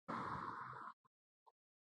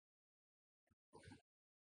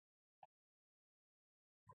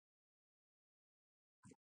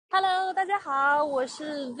Hello，大家好，我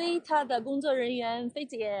是 Vita 的工作人员菲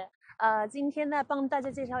姐。今天呢，帮大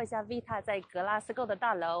家介绍一下 Vita 在格拉斯哥的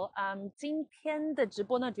大楼。今天的直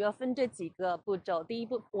播呢，主要分这几个步骤。第一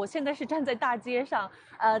步，我现在是站在大街上。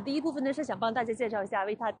第一部分呢是想帮大家介绍一下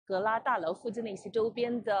Vita 格拉大楼附近的一些周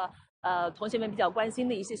边的同学们比较关心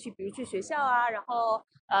的一些比如去学校啊，然后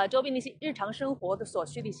周边的一些日常生活的所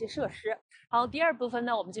需的一些设施。然后第二部分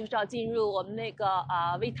呢，我们就是要进入我们那个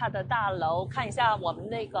Vita 的大楼，看一下我们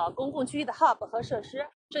那个公共区域的 hub 和设施，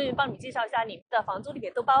顺便帮你介绍一下你们的房租里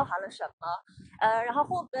面都包含了什么。然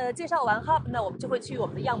后介绍完 hub 呢，我们就会去我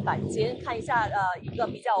们的样板间看一下一个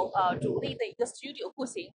比较主力的一个 studio 户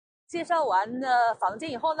型。介绍完房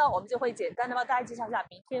间以后呢，我们就会简单的帮大家介绍一下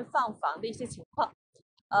明天放房的一些情况。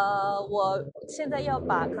我现在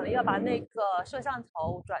可能要把那个摄像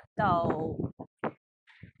头转到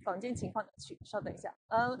房间情况去，稍等一下。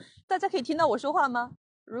大家可以听到我说话吗？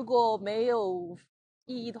如果没有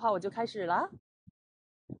异议的话，我就开始了。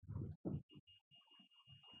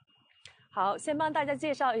好，先帮大家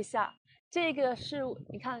介绍一下，这个是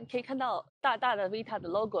你看可以看到大大的 Vita 的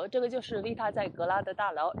logo，这个就是 Vita 在格拉的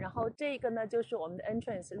大楼，然后这个呢就是我们的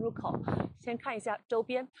entrance 入口。先看一下周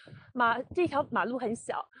边，这条马路很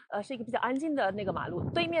小，是一个比较安静的那个马路，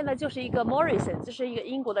对面呢就是一个 Morrison， 这是一个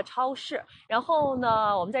英国的超市。然后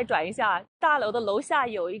呢，我们再转一下，大楼的楼下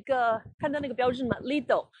有一个看到那个标志吗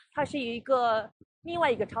 ？Lidl， 它是一个另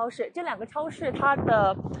外一个超市，这两个超市它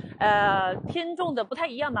的偏重的不太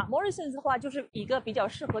一样嘛。Morrisons 的话就是一个比较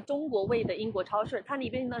适合中国味的英国超市，它里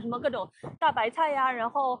边的什么各种大白菜呀，然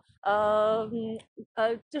后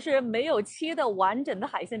就是没有切的完整的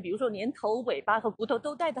海鲜，比如说连头尾巴和骨头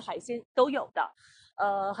都带的海鲜都有的。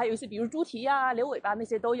还有一些比如猪蹄呀、牛尾巴那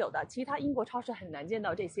些都有的，其他英国超市很难见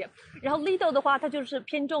到这些。然后 Lidl 的话，它就是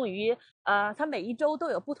偏重于它每一周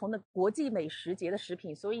都有不同的国际美食节的食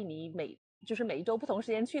品，所以你就是每一周不同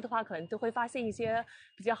时间去的话，可能都会发现一些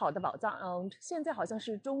比较好的宝藏。现在好像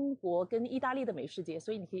是中国跟意大利的美食节，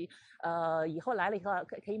所以你可以以后来了以后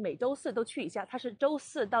可以每周四都去一下，它是周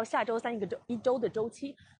四到下周三一周的周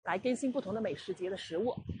期来更新不同的美食节的食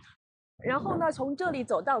物。然后呢，从这里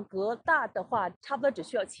走到格大的话，差不多只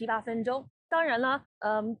需要7-8分钟。当然了，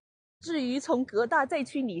至于从格大再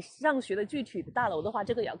去你上学的具体的大楼的话，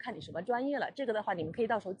这个也要看你什么专业了。这个的话，你们可以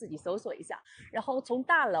到时候自己搜索一下。然后从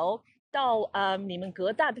大楼到你们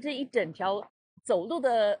格大的这一整条走路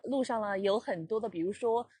的路上呢，有很多的，比如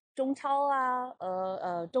说中超啊，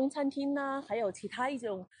中餐厅呐、还有其他一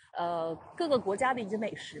种各个国家的一些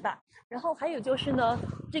美食吧。然后还有就是呢，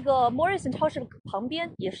这个 Morrison 超市旁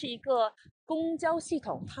边也是一个公交系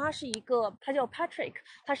统，它叫 Patrick，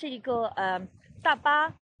它是一个大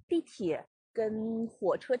巴、地铁跟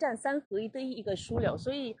火车站三合一的一个枢纽，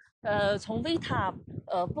所以从 Vita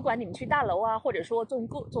不管你们去大楼啊，或者说坐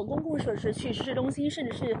公共设施去市中心，甚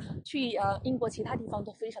至是去英国其他地方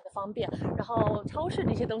都非常的方便。然后超市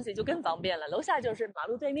这些东西就更方便了，楼下就是马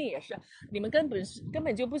路对面也是，你们根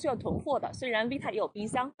本就不需要囤货的。虽然 Vita 也有冰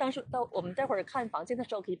箱，但是我们待会儿看房间的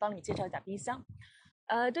时候可以帮你介绍一下冰箱。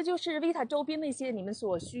这就是 Vita 周边的一些你们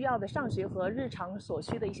所需要的上学和日常所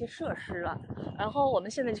需的一些设施了。然后我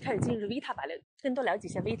们现在就开始进入 Vita 吧，更多了解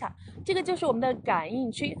一下 Vita。这个就是我们的感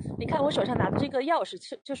应区，你看我手上拿的这个钥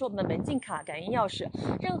匙，就是我们的门禁卡感应钥匙。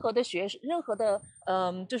任何的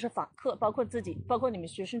就是访客，包括自己，包括你们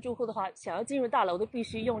学生住户的话，想要进入大楼都必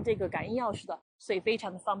须用这个感应钥匙的，所以非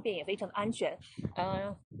常的方便，也非常的安全。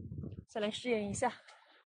再来试验一下。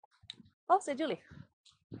哦，在这里。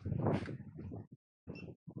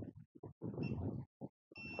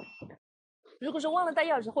如果是忘了带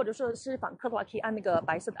钥匙，或者说是访客的话，可以按那个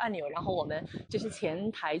白色的按钮，然后我们就是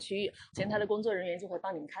前台区域，前台的工作人员就会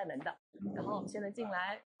帮你们开门的。然后我们现在进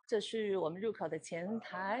来，这是我们入口的前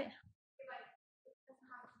台。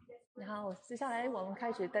然后接下来我们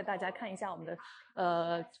开始带大家看一下我们的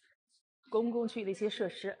公共区域的一些设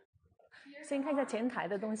施。先看一下前台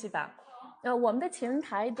的东西吧。我们的前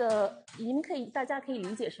台的，大家可以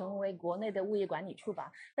理解成为国内的物业管理处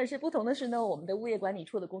吧。但是不同的是呢，我们的物业管理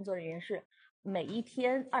处的工作人员是每一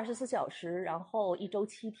天24小时，然后一周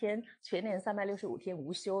7天，全年365天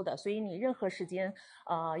无休的。所以你任何时间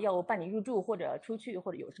要办理入住或者出去，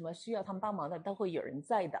或者有什么需要他们帮忙的，都会有人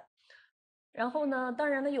在的。然后呢，当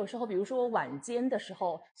然呢，有时候比如说晚间的时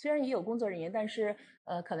候，虽然也有工作人员，但是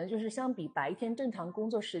可能就是相比白天正常工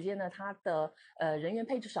作时间呢，它的人员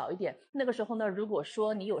配置少一点。那个时候呢，如果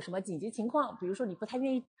说你有什么紧急情况，比如说你不太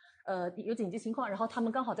愿意有紧急情况，然后他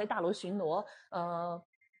们刚好在大楼巡逻，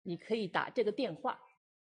你可以打这个电话，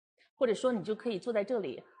或者说你就可以坐在这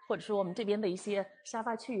里，或者说我们这边的一些沙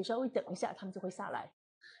发区域稍微等一下，他们就会下来。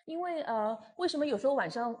因为为什么有时候晚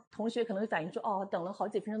上同学可能会反映说，哦，等了好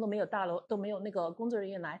几分钟都没有大楼都没有那个工作人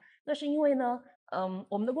员来，那是因为呢，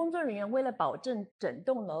我们的工作人员为了保证整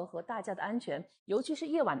栋楼和大家的安全，尤其是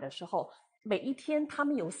夜晚的时候。每一天，他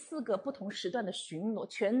们有4个不同时段的巡逻，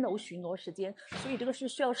全楼巡逻时间，所以这个是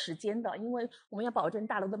需要时间的，因为我们要保证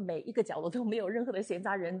大楼的每一个角落都没有任何的闲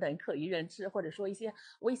杂人等、可疑人士，或者说一些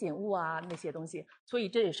危险物啊那些东西，所以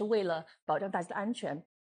这也是为了保障大家的安全。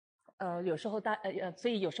有时候所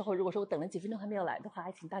以有时候如果说我等了几分钟还没有来的话，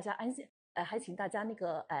还请大家安心，还请大家那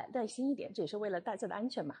个耐心一点，这也是为了大家的安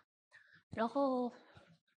全嘛。然后，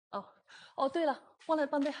对了，忘了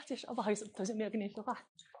帮大家介绍，不好意思，头先没有跟你说话。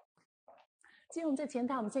进入这前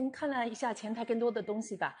台，我们先看了一下前台更多的东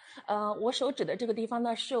西吧。我手指的这个地方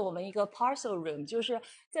呢，是我们一个 parcel room，就是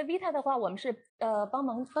在 Vita 的话，我们是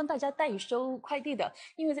帮大家代收快递的。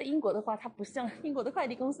因为在英国的话，它不像英国的快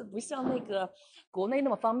递公司不像那个国内那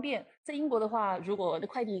么方便。在英国的话，如果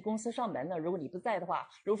快递公司上门了，如果你不在的话，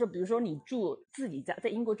如果说比如说你住自己家，在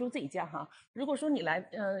英国住自己家哈，如果说你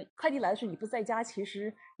快递来的时候你不在家，其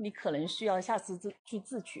实你可能需要下次去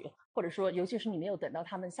自取。或者说，尤其是你没有等到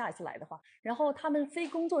他们下一次来的话，然后他们非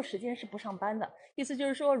工作时间是不上班的。意思就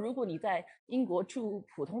是说，如果你在英国住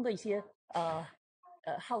普通的一些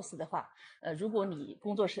house 的话，如果你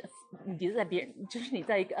你在就是你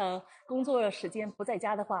在工作时间不在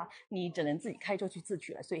家的话，你只能自己开车去自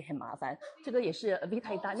取了，所以很麻烦。这个也是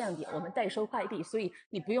Vita 一大亮点，我们代收快递，所以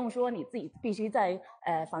你不用说你自己必须在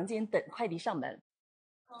房间等快递上门。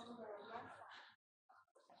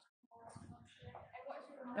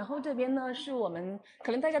然后这边呢是我们可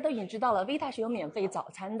能大家都已经知道了，Vita 是有免费早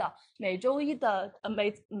餐的，每周一到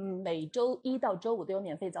周五都有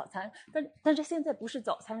免费早餐，但是现在不是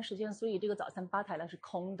早餐时间，所以这个早餐吧台呢是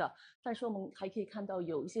空的。但是我们还可以看到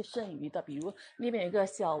有一些剩余的，比如那边有一个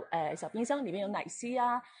小冰箱，里面有奶昔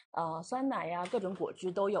呀、酸奶呀、各种果汁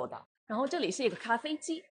都有的。然后这里是一个咖啡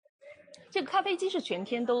机，这个咖啡机是全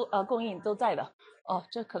天都供应都在的。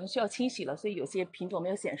这可能需要清洗了，所以有些品种没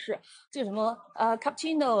有显示。这什么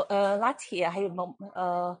cappuccino latte， 还有什么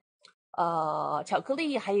巧克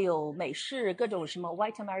力，还有美式各种什么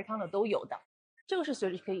white americano 都有的。这个是随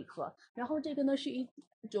时可以喝。然后这个呢是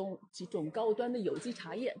几种高端的有机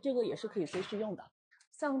茶叶，这个也是可以随时用的。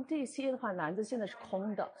像这些的话，篮子现在是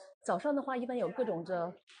空的。早上的话，一般有各种的，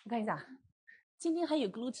我看一下，今天还有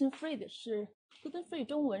gluten free 的是。gluten free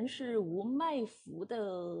中文是无麦麸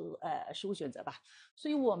的食物选择吧，所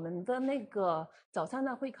以我们的那个早餐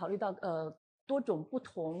呢会考虑到多种不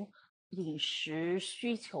同饮食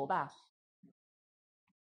需求吧，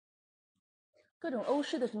各种欧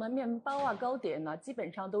式的什么面包啊、糕点啊，基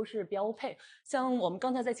本上都是标配。像我们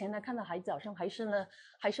刚才在前台看到，早上还剩了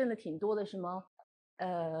挺多的什么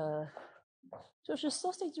就是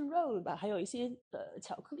sausage roll 吧，还有一些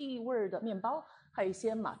巧克力味的面包，还有一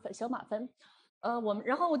些小马芬。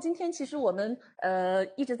然后今天其实我们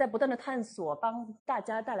一直在不断的探索，帮大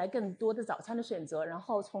家带来更多的早餐的选择。然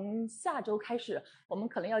后从下周开始，我们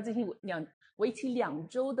可能要进行为期2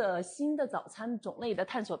周的新的早餐种类的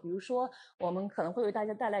探索。比如说，我们可能会为大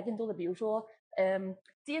家带来更多的，比如说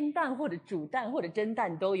煎蛋或者煮蛋或者蒸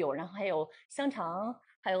蛋都有，然后还有香肠，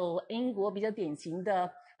还有英国比较典型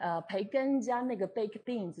的培根加那个 baked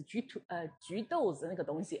beans 焗豆子那个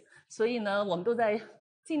东西。所以呢，我们都在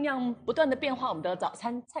尽量不断的变化我们的早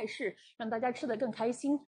餐菜式，让大家吃得更开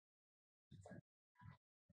心。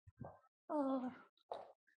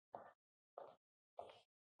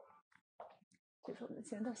就是我们的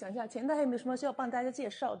前台，想一下前台还有没有什么需要帮大家介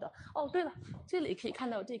绍的？对了，这里可以看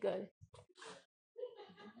到这个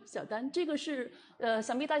小单，这个是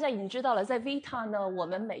想必大家已经知道了，在 Vita 呢，我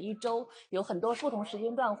们每一周有很多不同时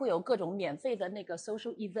间段会有各种免费的那个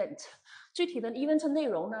social event。具体的 event 内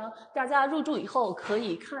容呢，大家入住以后可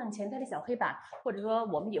以看前台的小黑板，或者说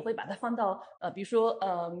我们也会把它放到比如说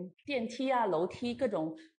电梯啊、楼梯各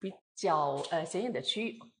种比较显眼的区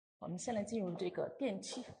域。我们先来进入这个电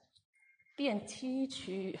梯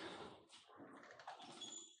区域。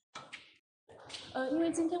因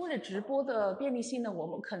为今天为了直播的便利性呢，我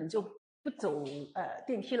们可能就不走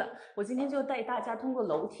电梯了。我今天就带大家通过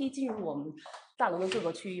楼梯进入我们大楼的各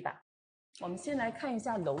个区域吧。我们先来看一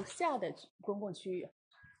下楼下的公共区域。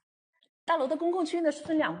大楼的公共区域呢是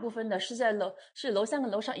分2部分的，是楼下跟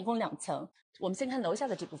楼上一共2层。我们先看楼下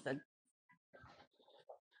的这部分。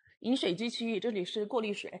饮水机区域，这里是过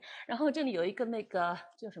滤水，然后这里有一个那个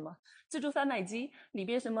叫什么自助贩卖机，里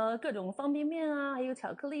边什么各种方便面啊，还有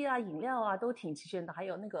巧克力啊、饮料啊都挺齐全的，还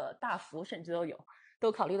有那个大福甚至都有，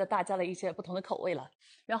都考虑了大家的一些不同的口味了。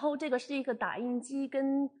然后这个是一个打印机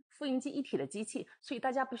跟复印机一体的机器，所以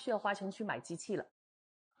大家不需要花钱去买机器了。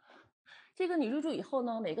这个你入住以后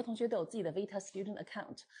呢，每个同学都有自己的 Vita Student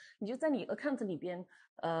Account，你就在你 account 里边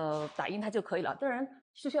打印它就可以了。当然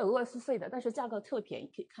是需要额外付费的，但是价格特别便宜，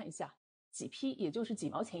可以看一下，几批也就是几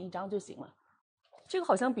毛钱一张就行了。这个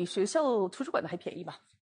好像比学校图书馆的还便宜吧。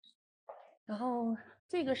然后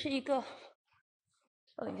这个是一个，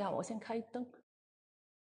等一下，我先开灯。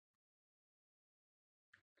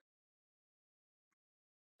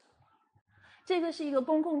这个是一个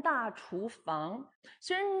公共大厨房，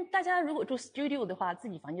虽然大家如果住 studio 的话，自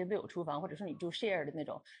己房间都有厨房，或者说你住 share 的那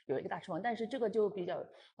种有一个大厨房，但是这个就比较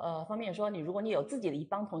方便说，你如果你有自己的一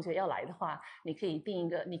帮同学要来的话，你可以订一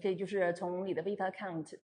个，你可以就是从你的 Vita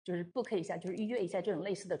account 就是 book 一下，就是预约一下这种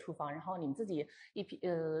类似的厨房，然后你们自己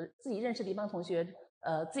自己认识的一帮同学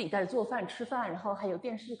自己在这做饭吃饭，然后还有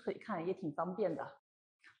电视可以看，也挺方便的。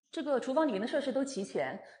这个厨房里面的设施都齐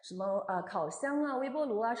全，什么烤箱啊、微波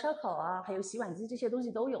炉啊、烧烤啊，还有洗碗机这些东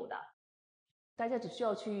西都有的。大家只需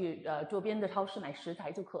要去周边的超市买食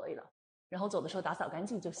材就可以了，然后走的时候打扫干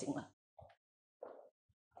净就行了。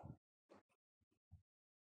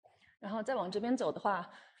然后再往这边走的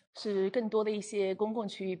话，是更多的一些公共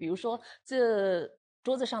区域，比如说这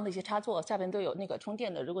桌子上的一些插座下边都有那个充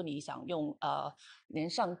电的，如果你想用连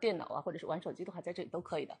上电脑啊或者是玩手机的话，在这里都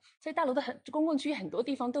可以的。在大楼的公共区域很多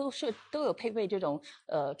地方都有配备这种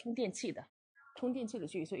充电器的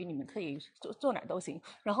区域，所以你们可以坐哪儿都行。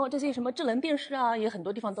然后这些什么智能电视啊，也很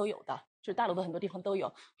多地方都有的，就是大楼的很多地方都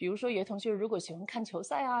有。比如说有些同学如果喜欢看球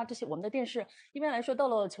赛啊，这些我们的电视一般来说到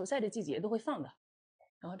了球赛的季节都会放的。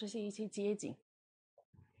然后这些一些街景，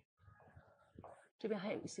这边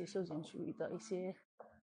还有一些休闲区域的一些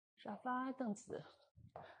沙发凳子，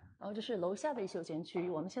然后这是楼下的休闲区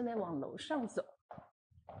域，我们现在往楼上走。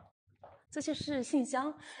这些是信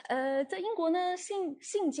箱，在英国呢，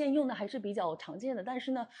信件用的还是比较常见的，但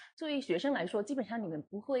是呢，作为学生来说，基本上你们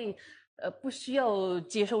不需要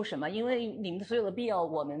接收什么，因为你们的所有的必要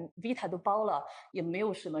我们 Vita 都包了，也没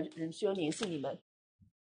有什么人需要联系你们。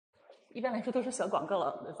一般来说都是小广告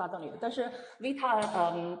了发到你的，但是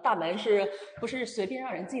Vita 大门是不是随便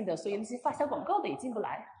让人进的，所以那些发小广告的也进不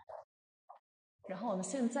来。然后我们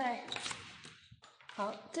现在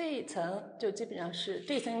好，这一层就基本上是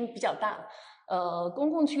这一层比较大，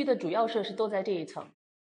公共区的主要设施都在这一层。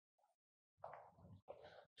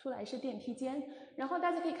出来是电梯间，然后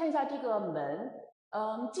大家可以看一下这个门，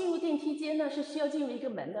进入电梯间呢是需要进入一个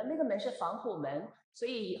门的，那个门是防火门，所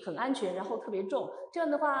以很安全，然后特别重。这样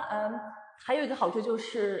的话，还有一个好处就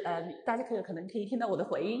是，大家可能可以听到我的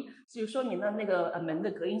回音，就说明呢那个门的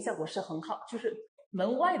隔音效果是很好，就是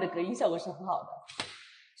门外的隔音效果是很好的。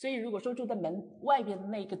所以如果说住在门外边的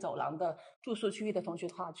那个走廊的住宿区域的同学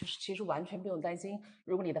的话，就是其实完全不用担心，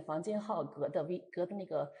如果你的房间号隔的那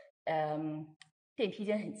个电梯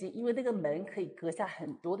间很近，因为那个门可以隔下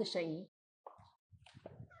很多的声音。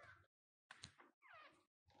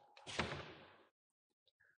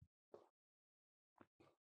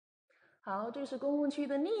好，这是公共区域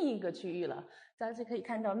的另一个区域了。大家可以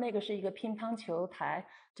看到，那个是一个乒乓球台，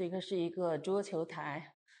这个是一个桌球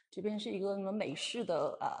台，这边是一个什么美式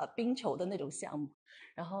的冰球的那种项目。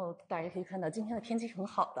然后大家可以看到，今天的天气很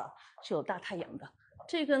好的，是有大太阳的。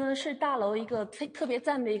这个呢是大楼一个特别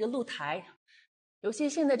赞的一个露台，尤其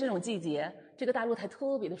现在这种季节，这个大露台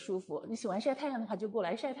特别的舒服。你喜欢晒太阳的话，就过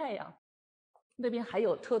来晒太阳。那边还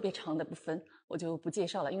有特别长的部分，我就不介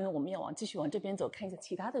绍了，因为我们要继续往这边走，看一下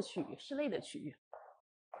其他的区域，室内的区域。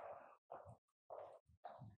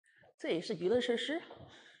这也是娱乐设施，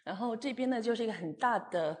然后这边呢就是一个很大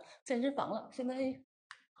的健身房了。现在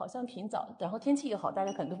好像挺早，然后天气也好，大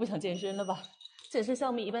家可能都不想健身了吧？健身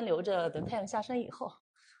项目一般留着等太阳下山以后。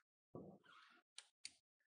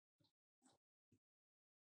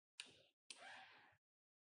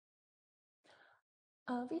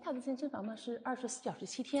Vita 的健身房呢是24小时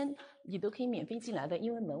7天，你都可以免费进来的，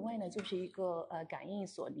因为门外呢就是一个感应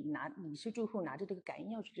锁，你是住户拿着这个感应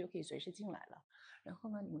钥匙就可以随时进来了。然后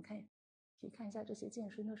呢，你们可以看一下这些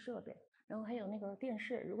健身的设备，然后还有那个电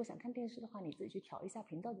视，如果想看电视的话，你自己去调一下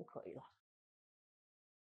频道就可以了。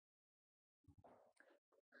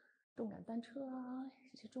动感单车啊，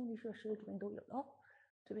一些重力设施这边都有的哦，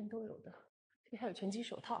这边都有的，这边还有拳击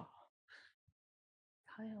手套，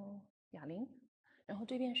还有哑铃。然后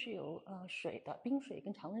这边是有水的，冰水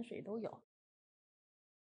跟常温水都有，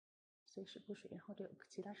随时补水。然后这有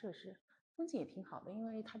其他设施，风景也挺好的，因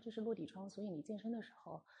为它这是落地窗，所以你健身的时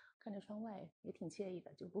候看着窗外也挺惬意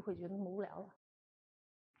的，就不会觉得那么无聊了。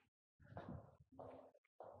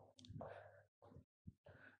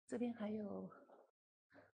这边还有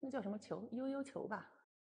那叫什么球，悠悠球吧。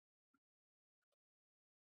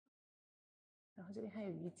然后这边还有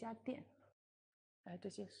瑜伽垫，这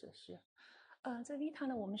些设施。在 Vita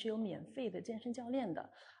呢，我们是有免费的健身教练的，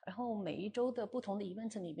然后每一周的不同的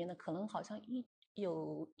event 里面呢，可能好像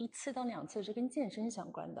有1次到2次是跟健身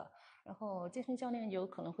相关的，然后健身教练有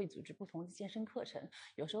可能会组织不同的健身课程，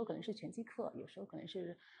有时候可能是拳击课，有时候可能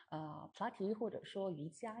是普拉提或者说瑜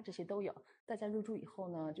伽，这些都有。大家入住以后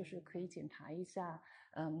呢，就是可以检查一下，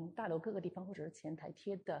大楼各个地方或者是前台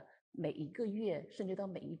贴的每一个月甚至到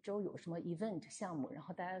每一周有什么 event 项目，然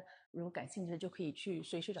后大家如果感兴趣的就可以去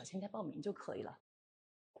随时找前台报名就可以了。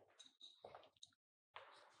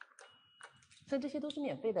所以这些都是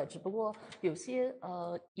免费的，只不过有些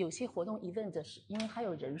活动 event 是因为它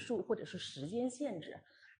有人数或者是时间限制，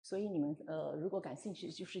所以你们如果感兴趣，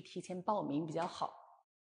就是提前报名比较好。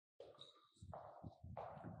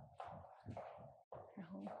然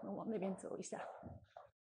后往那边走一下，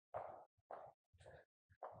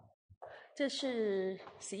这是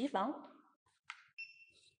洗衣房，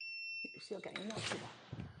需要感应闹是吧？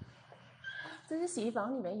这些洗衣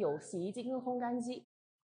房里面有洗衣机跟烘干机。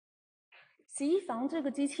洗衣房这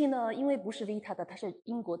个机器呢，因为不是 Vita 的，它是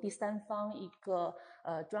英国第3方一个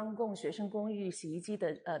专供学生公寓洗衣机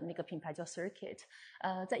的那个品牌叫 Circuit。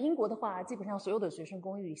在英国的话，基本上所有的学生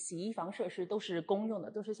公寓洗衣房设施都是公用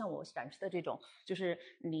的，都是像我展示的这种，就是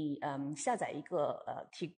你下载一个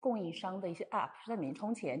供应商的一些 App， 在里面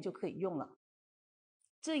充钱就可以用了。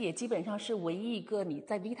这也基本上是唯一一个你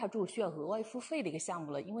在 Vita 住需要额外付费的一个项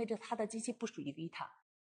目了，因为它的机器不属于 Vita。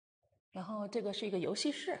然后这个是一个游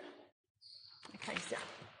戏室。来看一下，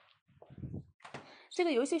这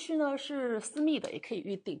个游戏室呢是私密的，也可以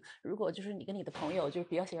预定。如果就是你跟你的朋友就是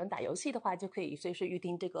比较喜欢打游戏的话，就可以随时预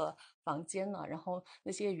定这个房间了。然后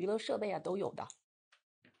那些娱乐设备啊都有的。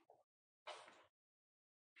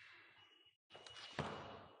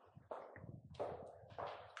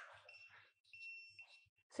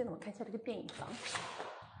现在我们看一下这个电影房，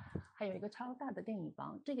还有一个超大的电影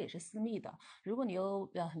房，这个也是私密的。如果你有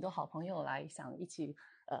很多好朋友来想一起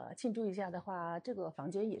庆祝一下的话，这个房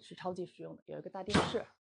间也是超级实用的，有一个大电视。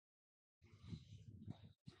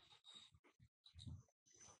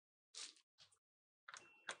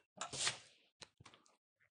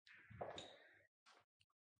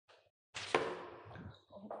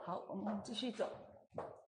好，我们继续走。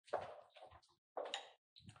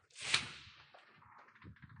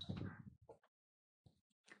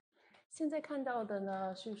现在看到的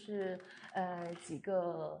呢，就是几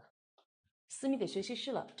个私密的学习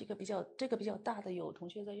室了。这个比较大的有同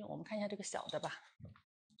学在用，我们看一下这个小的吧。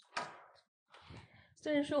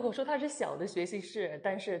虽然说我说它是小的学习室，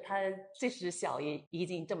但是它即使小也已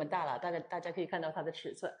经这么大了，大家可以看到它的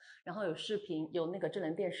尺寸。然后有视频，有那个智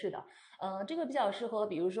能电视的，这个比较适合，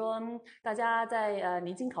比如说大家在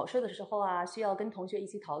临近考试的时候啊，需要跟同学一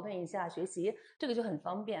起讨论一下学习，这个就很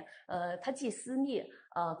方便。它既私密，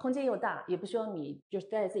空间又大，也不需要你就是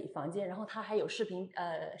待在自己房间。然后它还有视频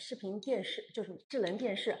电视，就是智能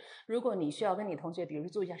电视。如果你需要跟你同学，比如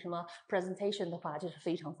做一下什么 presentation 的话，这是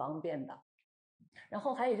非常方便的。然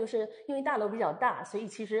后还有就是因为大楼比较大，所以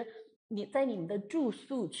其实你在你们的住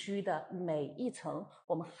宿区的每一层，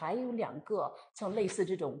我们还有2个像类似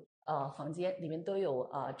这种房间，里面都有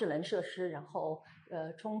智能设施，然后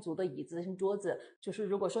充足的椅子跟桌子。就是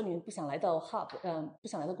如果说你们不想来到 hub，不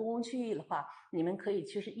想来到公共区域的话，你们可以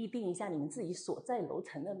其实预定一下你们自己所在楼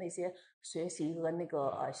层的那些学习和那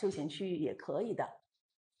个休闲区域也可以的。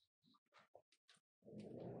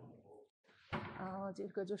然后这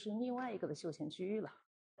个就是另外一个的休闲区域了。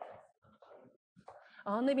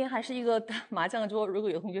然后那边还是一个打麻将桌，如果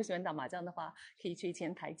有同学喜欢打麻将的话，可以去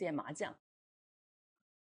前台借麻将。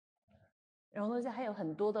然后呢，还有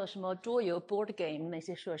很多的什么桌游 board game 那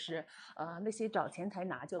些设施，那些找前台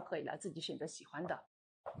拿就可以了，自己选择喜欢的。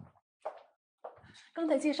刚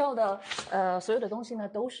才介绍的所有的东西呢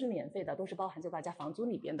都是免费的，都是包含在大家房租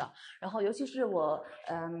里边的。然后尤其是我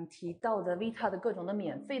提到的 Vita 的各种的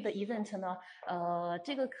免费的 event 呢，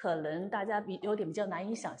这个可能大家有点比较难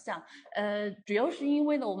以想象。主要是因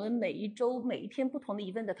为呢我们每一周每一天不同的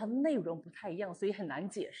event 它的内容不太一样，所以很难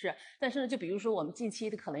解释。但是呢，就比如说我们近期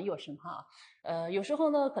的可能有什么有时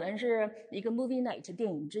候呢可能是一个 movie night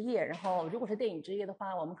电影之夜，然后如果是电影之夜的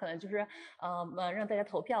话，我们可能就是让大家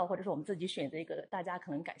投票，或者是我们自己选择一个大家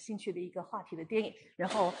可能感兴趣的一个话题的电影，然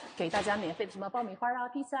后给大家免费的什么爆米花啊、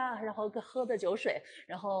披萨啊，然后喝的酒水，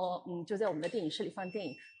然后就在我们的电影室里放电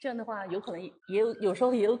影。这样的话，有可能有时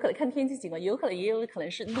候也有可能看天气情况，也有可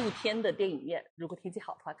能是露天的电影院。如果天气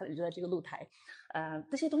好的话，可能就在这个露台。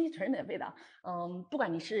这些东西全是免费的。不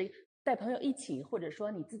管你是带朋友一起，或者说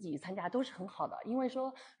你自己参加都是很好的。因为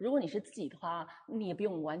说，如果你是自己的话，你也不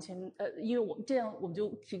用完全因为我们这样，我们就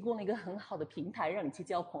提供了一个很好的平台让你去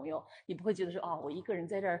交朋友，你不会觉得说我一个人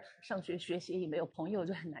在这儿上学学习也没有朋友，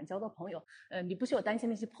就很难交到朋友。你不需要担心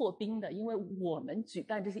那些破冰的，因为我们举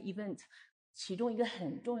办这些 event。其中一个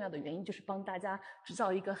很重要的原因就是帮大家制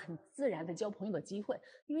造一个很自然的交朋友的机会，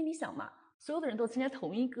因为你想嘛，所有的人都参加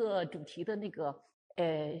同一个主题的那个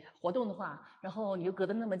活动的话，然后你又隔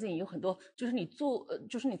得那么近，有很多就是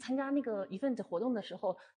就是你参加那个event活动的时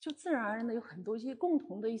候，就自然而然的有很多一些共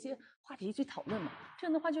同的一些话题去讨论嘛，这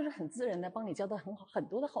样的话就是很自然的帮你交到很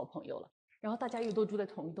多的好朋友了。然后大家又都住在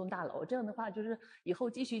同一栋大楼，这样的话就是以后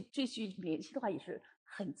继续联系的话也是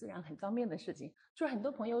很自然很方便的事情。就是很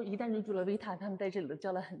多朋友一旦入住了 Vita， 他们在这里都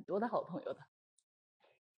交了很多的好朋友的。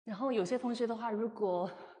然后有些同学的话，如果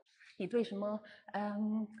你对什么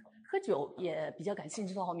喝酒也比较感兴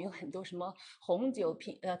趣的话，我们有很多什么红酒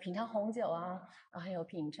品尝红酒啊，还有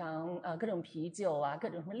品尝各种啤酒啊，各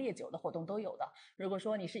种什么烈酒的活动都有的。如果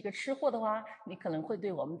说你是一个吃货的话，你可能会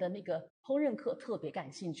对我们的那个烹饪课特别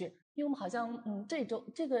感兴趣，因为我们好像这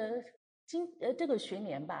个学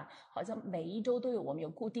年吧，好像每一周都有我们有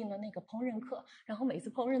固定的那个烹饪课，然后每次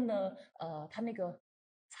烹饪呢，它那个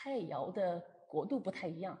菜肴的国度不太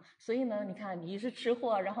一样，所以呢，你看你是吃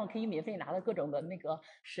货，然后可以免费拿到各种的那个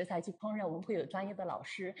食材去烹饪，我们会有专业的老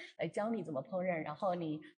师来教你怎么烹饪，然后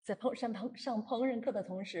你在上烹饪课的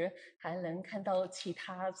同时，还能看到其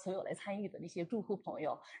他所有来参与的那些住户朋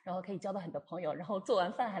友，然后可以交到很多朋友，然后做完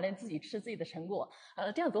饭还能自己吃自己的成果，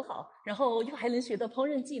这样多好，然后又还能学到烹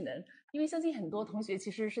饪技能。因为相信很多同学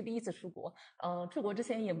其实是第一次出国，出国之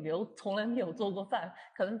前也从来没有做过饭，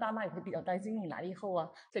可能爸妈也会比较担心你来了以后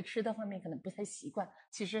啊，在吃的方面可能不太习惯。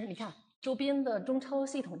其实你看周边的中超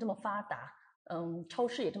系统这么发达，超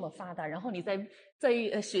市也这么发达，然后你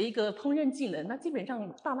再学一个烹饪技能，那基本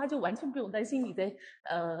上爸妈就完全不用担心你在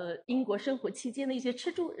英国生活期间的一些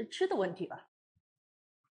吃的问题了。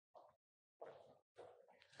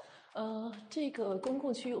这个公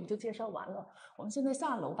共区我们就介绍完了，我们现在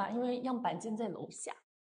下楼吧，因为样板间在楼下。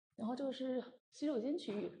然后就是洗手间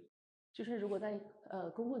区域，就是如果在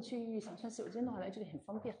公共区域想上洗手间的话，来这里很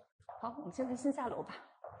方便。好，我们现在先下楼吧。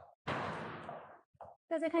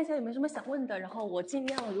大家看一下有没有什么想问的，然后我尽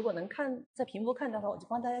量如果能看在屏幕看的话，我就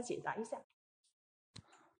帮大家解答一下。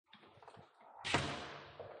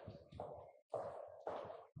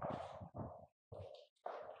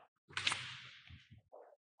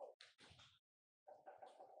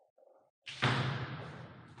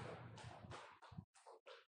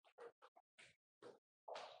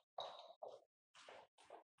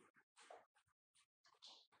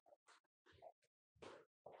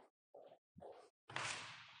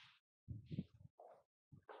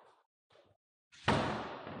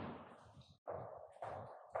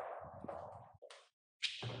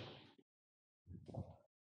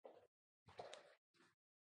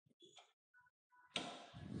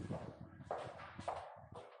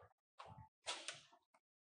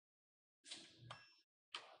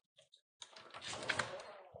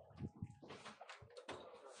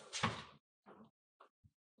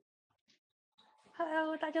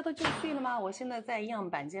Hello，大家都进去了吗？我现在在样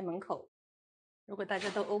板间门口。如果大家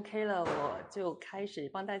都 OK 了，我就开始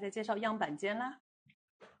帮大家介绍样板间啦。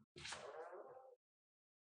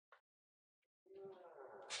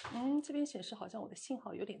这边显示好像我的信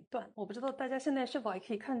号有点断，我不知道大家现在是否还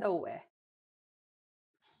可以看到我哎。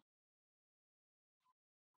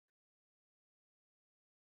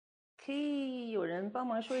可以有人帮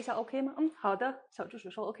忙说一下 OK 吗？好的，小助手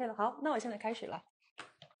说 OK 了。好，那我现在开始了。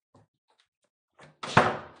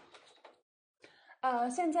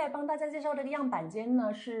现在帮大家介绍这个样板间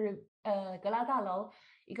呢，是格拉大楼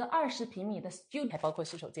一个20平米的 studio，还包括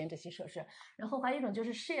洗手间这些设施。然后还有一种就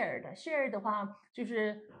是 share 的话，就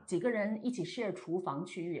是几个人一起 share 厨房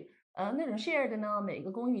区域。那种 share 的呢，每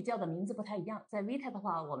个公寓叫的名字不太一样。在 Vita 的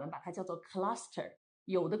话，我们把它叫做 cluster。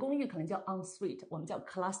有的公寓可能叫 ensuite，我们叫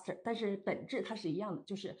cluster，但是本质它是一样的，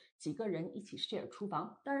就是几个人一起 share 厨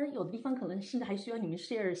房。当然，有的地方可能甚至还需要你们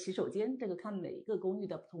share 洗手间，这个看每一个公寓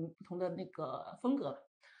的不同的那个风格。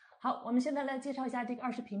好，我们现在来介绍一下这个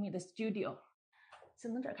20平米的 studio。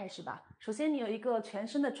先从这儿开始吧。首先，你有一个全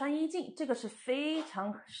身的穿衣镜，这个是非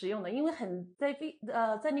常实用的，因为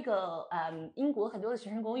在那个英国很多的学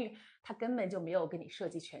生公寓，它根本就没有给你设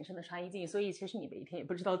计全身的穿衣镜，所以其实你每天也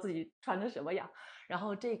不知道自己穿的什么样。然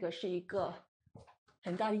后这个是一个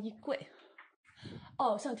很大的衣柜，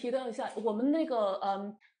哦，想提到一下，我们那个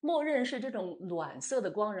默认是这种暖色的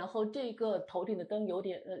光，然后这个头顶的灯有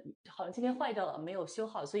点好像今天坏掉了，没有修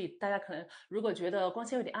好，所以大家可能如果觉得光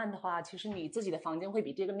线有点暗的话，其实你自己的房间会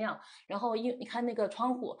比这个亮。然后你看那个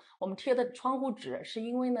窗户，我们贴的窗户纸是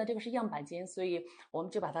因为呢这个是样板间，所以我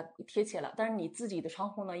们就把它贴起来了。但是你自己的窗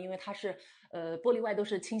户呢，因为它是玻璃外都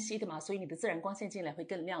是清晰的嘛，所以你的自然光线进来会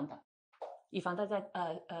更亮的，以防大家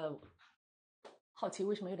好奇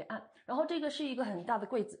为什么有点暗。然后这个是一个很大的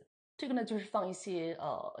柜子，这个呢就是放一些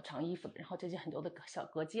长衣服的，然后这些很多的小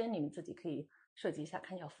隔间，你们自己可以设计一下，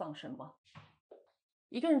看要放什么。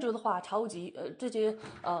一个人住的话，这些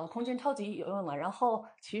空间超级有用了。然后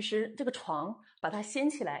其实这个床把它掀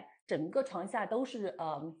起来，整个床下都是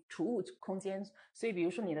储物空间，所以比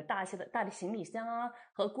如说你的大的行李箱啊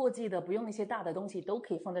和过季的不用那些大的东西都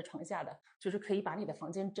可以放在床下的，就是可以把你的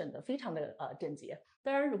房间整得非常的整洁。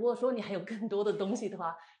当然，如果说你还有更多的东西的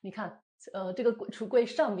话，你看这个橱柜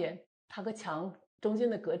上面它和墙中间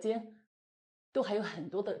的隔间都还有很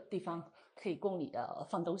多的地方可以供你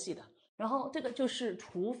放东西的。然后这个就是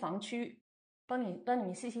厨房区域，帮你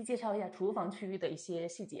们细细介绍一下厨房区域的一些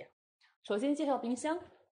细节。首先介绍冰箱，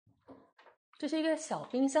这是一个小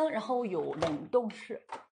冰箱，然后有冷冻室。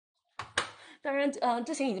当然，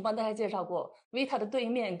之前已经帮大家介绍过，Vita 的对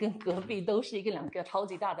面跟隔壁都是两个超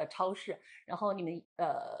级大的超市，然后你们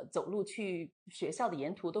走路去学校的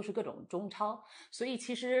沿途都是各种中超，所以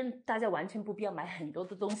其实大家完全不必要买很多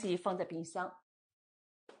的东西放在冰箱。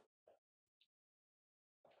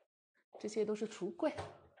这些都是橱柜，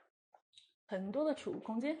很多的储物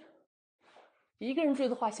空间。一个人住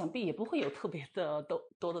的话，想必也不会有特别的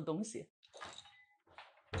多的东西。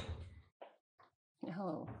然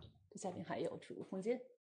后这下面还有储物空间，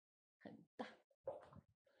很大。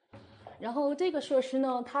然后这个设施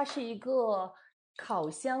呢，它是一个烤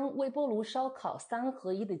箱、微波炉、烧烤3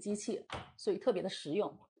合1的机器，所以特别的实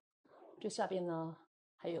用。这下边呢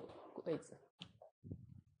还有柜子。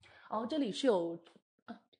哦，这里是有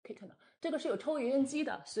可以看到这个是有抽油烟机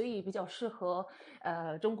的，所以比较适合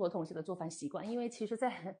中国同学的做饭习惯。因为其实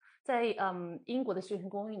在英国的学生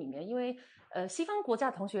公寓里面，因为西方国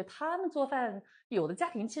家同学他们做饭，有的家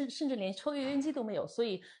庭甚至连抽油烟机都没有，所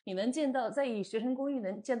以你能见到在学生公寓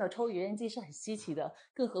能见到抽油烟机是很稀奇的。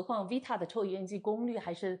更何况 Vita 的抽油烟机功率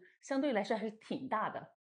还是相对来说还是挺大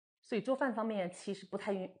的。所以做饭方面其实不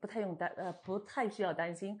太需要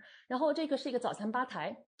担心。然后这个是一个早餐吧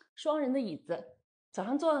台，双人的椅子，早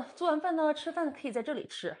上做完饭呢，吃饭可以在这里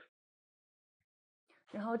吃。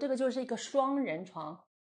然后这个就是一个双人床。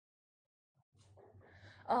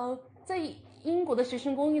在英国的学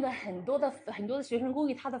生公寓的很多的学生公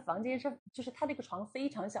寓，它的房间就是它这个床非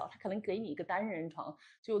常小，它可能给你一个单人床，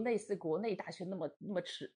就类似国内大学那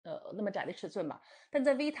么窄的尺寸嘛。但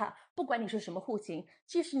在 Vita， 不管你是什么户型，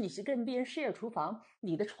即使你是跟别人 share 厨房，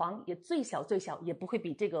你的床也最小也不会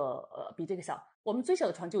比这个小。我们最小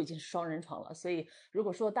的床就已经是双人床了，所以如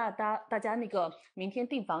果说大家那个明天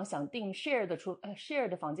订房想订 share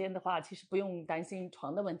的房间的话，其实不用担心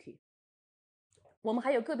床的问题。我们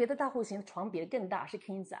还有个别的大户型的床别更大，是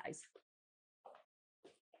king size。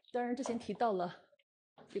当然之前提到了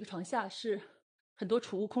这个床下是很多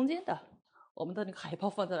储物空间的，我们的那个海报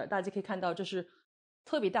放在那儿，大家可以看到这是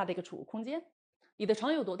特别大的一个储物空间。你的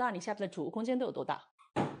床有多大，你下面的储物空间都有多大。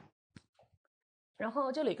然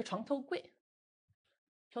后这里有一个床头柜，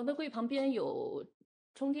床头柜旁边有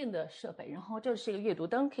充电的设备，然后这是一个阅读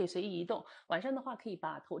灯，可以随意移动。晚上的话可以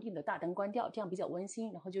把头顶的大灯关掉，这样比较温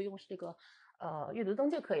馨，然后就用这个阅读灯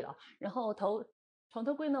就可以了。然后床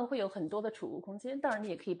头柜呢会有很多的储物空间，当然你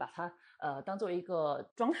也可以把它当做一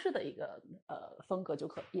个装饰的一个风格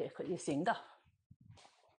也行的。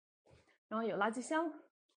然后有垃圾箱，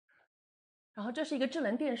然后这是一个智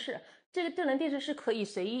能电视，这个智能电视是可以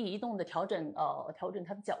随意移动的调整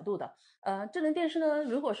它的角度的。智能电视呢，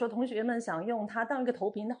如果说同学们想用它当一个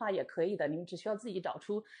投屏的话，也可以的。你们只需要自己找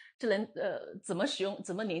出怎么使用、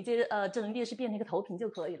怎么连接智能电视变成一个投屏就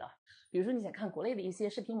可以了。比如说你想看国内的一些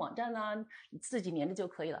视频网站啊，你自己连着就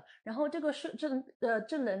可以了。然后这个是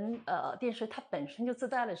智能电视，它本身就自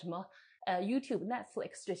带了什么YouTube、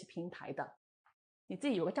Netflix 这些平台的，你自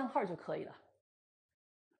己有个账号就可以了。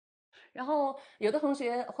然后有的同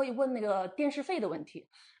学会问那个电视费的问题，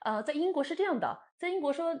在英国是这样的，在英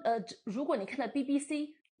国说，如果你看到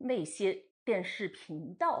BBC 那些电视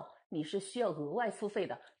频道，你是需要额外付费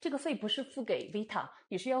的，这个费不是付给 Vita，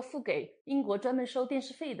 你是要付给英国专门收电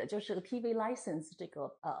视费的，就是个 TV license 这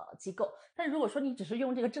个机构。但如果说你只是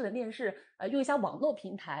用这个智能电视，用一下网络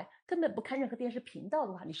平台，根本不看任何电视频道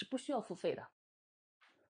的话，你是不需要付费的。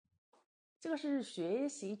这个是学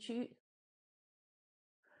习区域。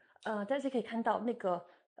大家可以看到那个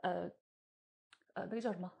那个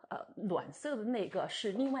叫什么暖色的那个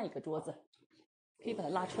是另外一个桌子，可以把它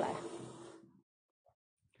拉出来。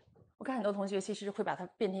我看很多同学其实会把它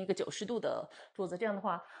变成一个90度的桌子，这样的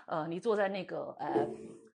话，你坐在那个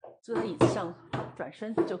坐在椅子上转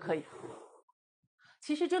身就可以。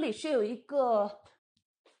其实这里是有一个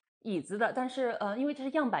椅子的，但是因为这是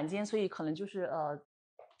样板间，所以可能就是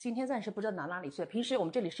今天暂时不知道拿哪里去。平时我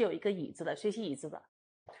们这里是有一个椅子的，学习椅子的。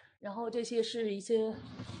然后这些是一些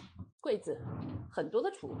柜子，很多的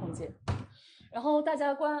储物空间。然后大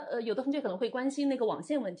家有的同学可能会关心那个网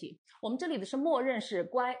线问题，我们这里的是默认是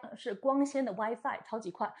光纤的 WiFi，超级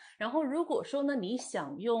快。然后如果说呢你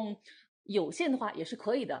想用有线的话也是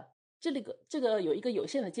可以的，这个有一个有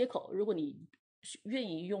线的接口，如果你愿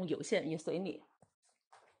意用有线也随你，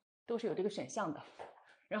都是有这个选项的。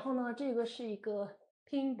然后呢，这个是一个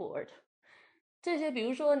pinboard。这些比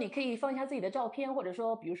如说你可以放一下自己的照片，或者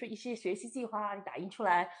说比如说一些学习计划你打印出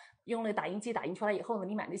来，用了打印机打印出来以后呢，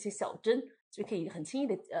你买那些小针就可以很轻易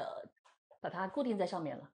的把它固定在上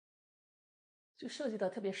面了，就设计的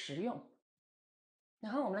特别实用。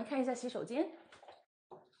然后我们来看一下洗手间，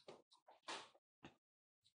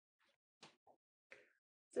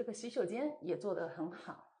这个洗手间也做得很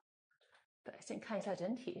好。对，先看一下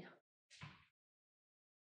整体。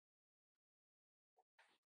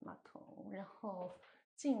马桶，然后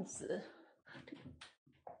镜子，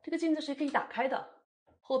这个镜子是可以打开的，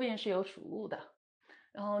后边是有储物的。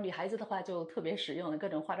然后女孩子的话就特别实用了，各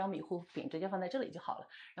种化妆品、护肤品直接放在这里就好了，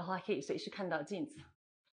然后还可以随时看到镜子。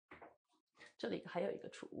这里还有一个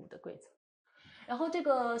储物的柜子，然后这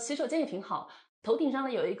个洗手间也挺好，头顶上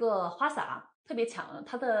呢有一个花洒，特别强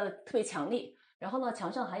力。然后呢，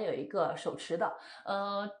墙上还有一个手持的，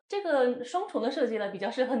这个双重的设计呢比较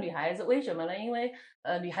适合女孩子，为什么呢？因为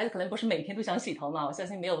女孩子可能不是每天都想洗头嘛，我相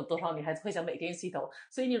信没有多少女孩子会想每天洗头，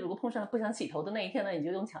所以你如果碰上不想洗头的那一天呢，你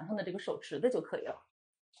就用墙上的这个手持的就可以了。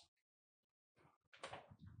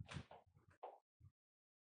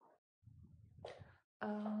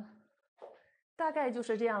大概就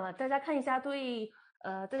是这样了。大家看一下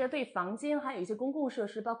大家对房间还有一些公共设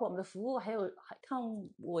施，包括我们的服务，还看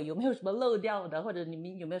我有没有什么漏掉的，或者你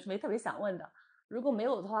们有没有什么特别想问的？如果没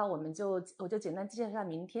有的话，我就简单介绍一下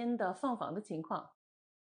明天的放房的情况。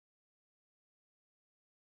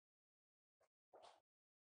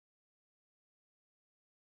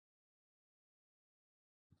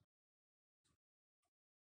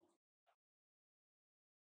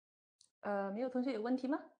没有同学有问题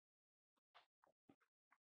吗？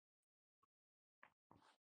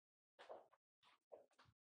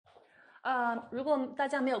如果大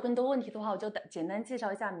家没有更多问题的话，我就简单介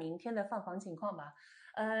绍一下明天的放房情况吧。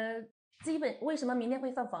为什么明天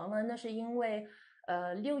会放房呢？那是因为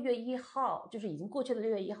6月1号，就是已经过去的6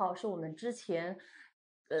月1号，是我们之前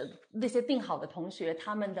那些定好的同学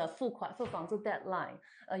他们的付房租 deadline。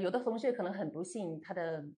有的同学可能很不幸，他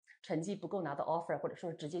的成绩不够拿到 offer， 或者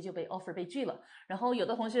说直接就被 offer 被拒了。然后有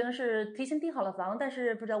的同学呢是提前订好了房，但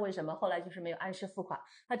是不知道为什么后来就是没有按时付款。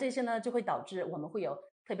那这些呢就会导致我们会有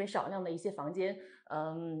特别少量的一些房间，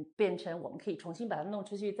变成我们可以重新把它弄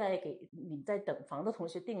出去，再给你在等房的同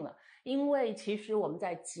学订了。因为其实我们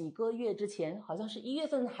在几个月之前，好像是1月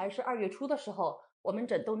份还是2月初的时候，我们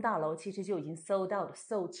整栋大楼其实就已经 sold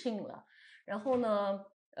罄了。然后呢，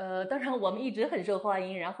当然我们一直很受欢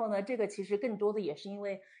迎。然后呢，这个其实更多的也是因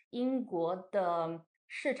为英国的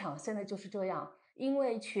市场现在就是这样，因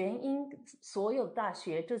为全英所有大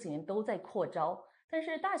学这几年都在扩招。但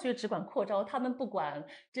是大学只管扩招，他们不管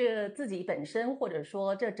这自己本身，或者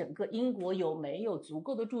说这整个英国有没有足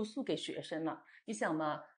够的住宿给学生呢？你想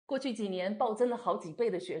嘛，过去几年暴增了好几倍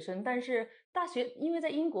的学生，但是大学因为在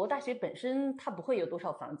英国，大学本身它不会有多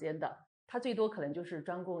少房间的，它最多可能就是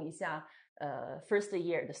专供一下first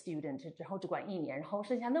year 的 student， 然后只管1年，然后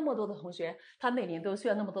剩下那么多的同学，他每年都需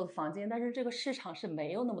要那么多的房间，但是这个市场是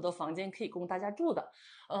没有那么多房间可以供大家住的。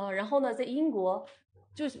然后呢，在英国，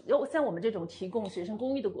就是像我们这种提供学生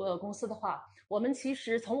公寓的公司的话，我们其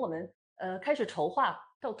实从我们开始筹划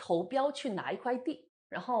到投标去拿一块地，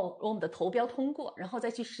然后我们的投标通过，然后再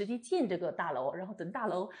去实际建这个大楼，然后等大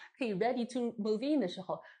楼可以 ready to move in 的时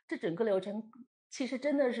候，这整个流程其实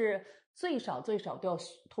真的是最少都要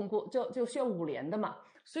通过，就需要5年的嘛。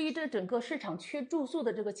所以这整个市场缺住宿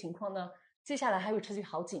的这个情况呢，接下来还会持续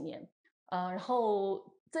好几年。然后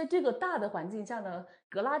在这个大的环境下呢，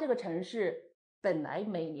格拉这个城市本来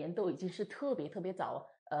每年都已经是特别早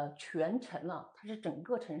全城了，它是整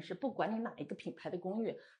个城市不管你哪一个品牌的公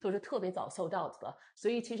寓都是特别早sold out的。所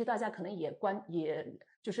以其实大家可能也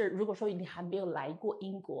就是如果说你还没有来过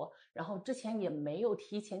英国，然后之前也没有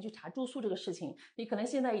提前去查住宿这个事情，你可能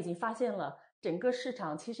现在已经发现了整个市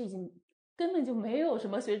场其实已经根本就没有什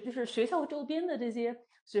么就是学校周边的这些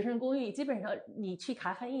学生公寓，基本上你去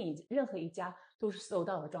卡卡印任何一家都是搜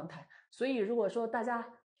到的状态。所以如果说大家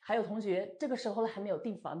还有同学这个时候还没有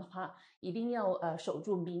订房的话，一定要守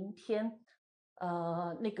住明天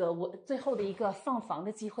那个我最后的一个放房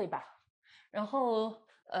的机会吧。然后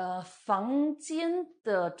房间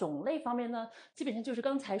的种类方面呢，基本上就是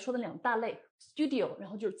刚才说的2大类 ，studio， 然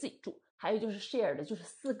后就是自己住，还有就是 share 的，就是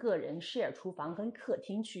4个人 share 厨房跟客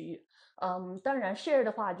厅区域。当然 share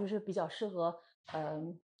的话就是比较适合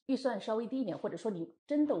预算稍微低一点，或者说你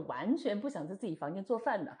真的完全不想在自己房间做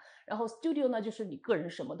饭的。然后 studio 呢，就是你个人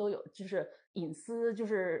什么都有，就是隐私，就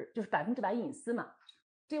是100%隐私嘛。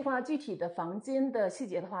这话具体的房间的细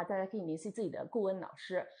节的话，大家可以联系自己的顾问老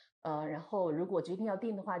师。然后如果决定要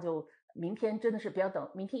订的话，就明天真的是不要等，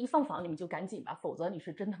明天一放房你们就赶紧吧，否则你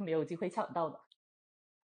是真的没有机会抢到的。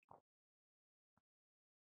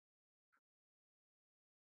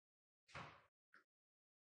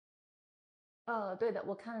对的，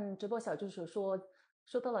我看直播小助手说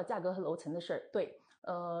到了价格和楼层的事儿。对，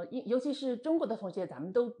尤其是中国的同学，咱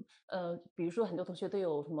们都比如说很多同学都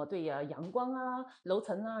有什么对呀、阳光啊、楼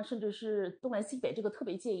层啊，甚至是东南西北这个特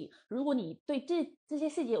别介意。如果你对这些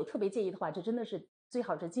细节有特别介意的话，这真的是最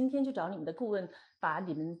好是今天去找你们的顾问，把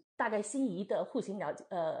你们大概心仪的户型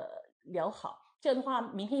聊好。这样的话，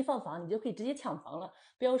明天一放房，你就可以直接抢房了。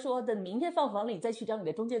不要说等明天放房了，你再去找你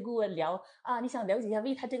的中介顾问聊啊，你想了解一下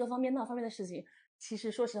Vita 这个方面那方面的事情。其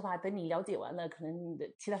实说实话，等你了解完了，可能你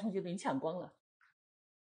的其他同学都已经抢光了。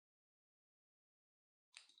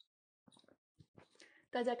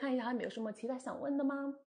大家看一下，还有没有什么其他想问的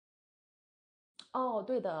吗？哦，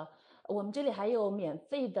对的，我们这里还有免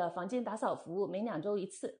费的房间打扫服务，每2周1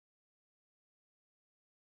次。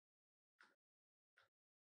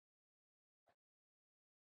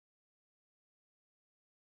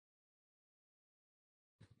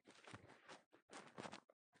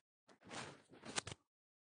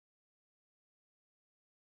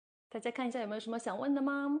大家看一下有没有什么想问的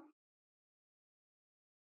吗？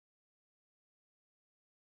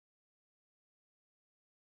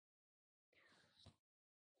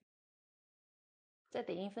再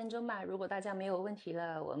等1分钟吧。如果大家没有问题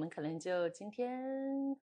了，我们可能就今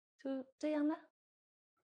天就这样了。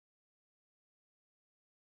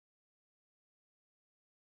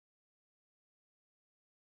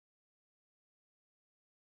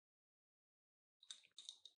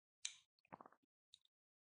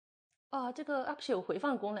哦，这个 App 是有回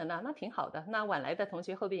放功能的，那挺好的。那晚来的同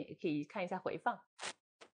学后边也可以看一下回放。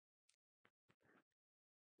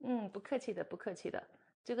不客气的，不客气的。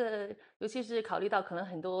这个尤其是考虑到可能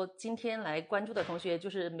很多今天来关注的同学就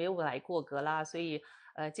是没有来过格拉，所以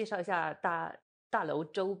介绍一下大楼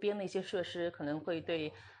周边的一些设施，可能会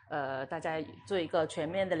对大家做一个全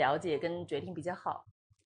面的了解跟决定比较好。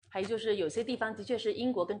还有就是有些地方的确是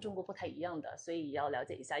英国跟中国不太一样的，所以也要了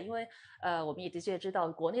解一下。因为我们也的确知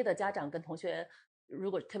道国内的家长跟同学，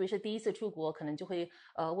如果特别是第一次出国，可能就会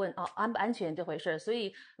问安不安全这回事。所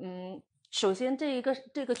以首先这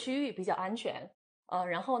个区域比较安全，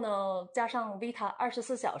然后呢加上 Vita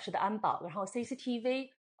 24小时的安保，然后 CCTV。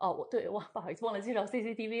哦，不好意思，忘了介绍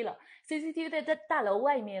CCTV 了。CCTV 在大楼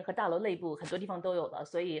外面和大楼内部很多地方都有了，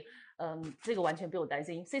所以这个完全不用担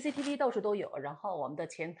心。CCTV 到处都有，然后我们的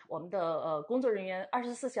工作人员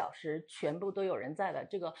24小时全部都有人在的。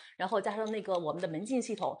这个，然后加上那个我们的门禁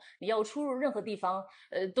系统，你要出入任何地方，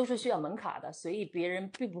都是需要门卡的，所以别人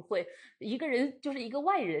并不会一个人就是一个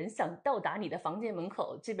外人想到达你的房间门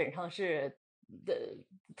口，基本上是。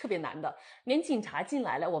特别难的，连警察进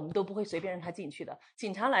来了，我们都不会随便让他进去的。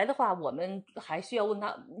警察来的话，我们还需要问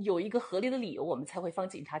他有一个合理的理由，我们才会放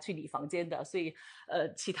警察去你房间的。所以，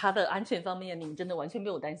其他的安全方面，你们真的完全不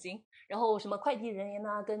用担心。然后，什么快递人员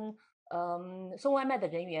啊，跟送外卖的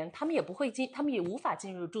人员，他们也不会他们也无法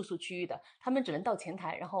进入住宿区域的，他们只能到前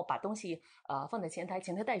台，然后把东西放在前台，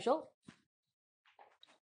前台代收。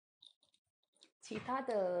其他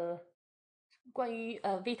的关于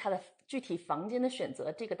Vita 的具体房间的选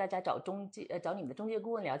择，这个大家找你们的中介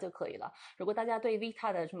顾问聊就可以了。如果大家对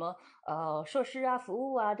Vita 的什么设施啊、服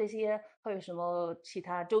务啊这些，或有什么其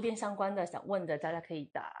他周边相关的想问的，大家可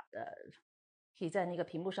以可以在那个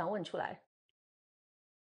屏幕上问出来。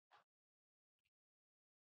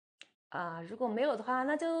如果没有的话，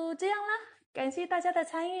那就这样啦。感谢大家的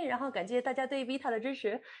参与，然后感谢大家对 Vita 的支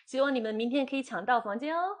持，希望你们明天可以抢到房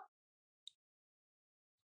间哦。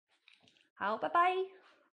好，拜拜。